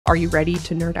Are you ready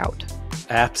to nerd out?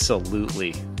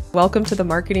 Absolutely. Welcome to the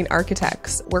Marketing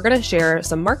Architects. We're going to share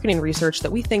some marketing research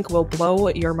that we think will blow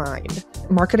your mind.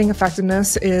 Marketing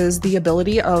effectiveness is the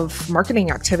ability of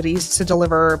marketing activities to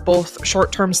deliver both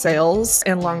short-term sales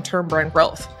and long-term brand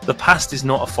growth. The past is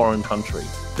not a foreign country.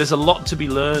 There's a lot to be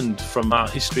learned from our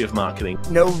history of marketing.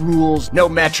 No rules, no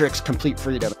metrics, complete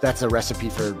freedom. That's a recipe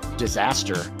for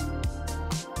disaster.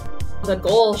 The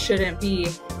goal shouldn't be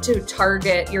to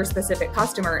target your specific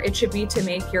customer. It should be to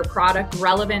make your product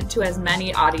relevant to as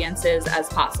many audiences as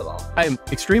possible. I'm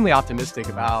extremely optimistic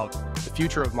about the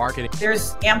future of marketing.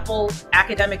 There's ample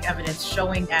academic evidence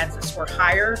showing ads that score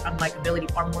higher on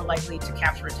likability are more likely to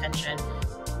capture attention.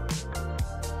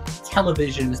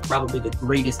 Television is probably the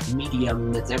greatest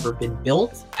medium that's ever been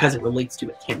built as it relates to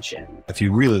attention. If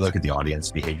you really look at the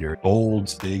audience behavior,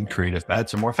 bold, big, creative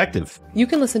bets are more effective. You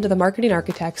can listen to the Marketing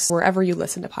Architects wherever you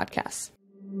listen to podcasts.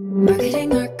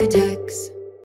 Marketing Architects.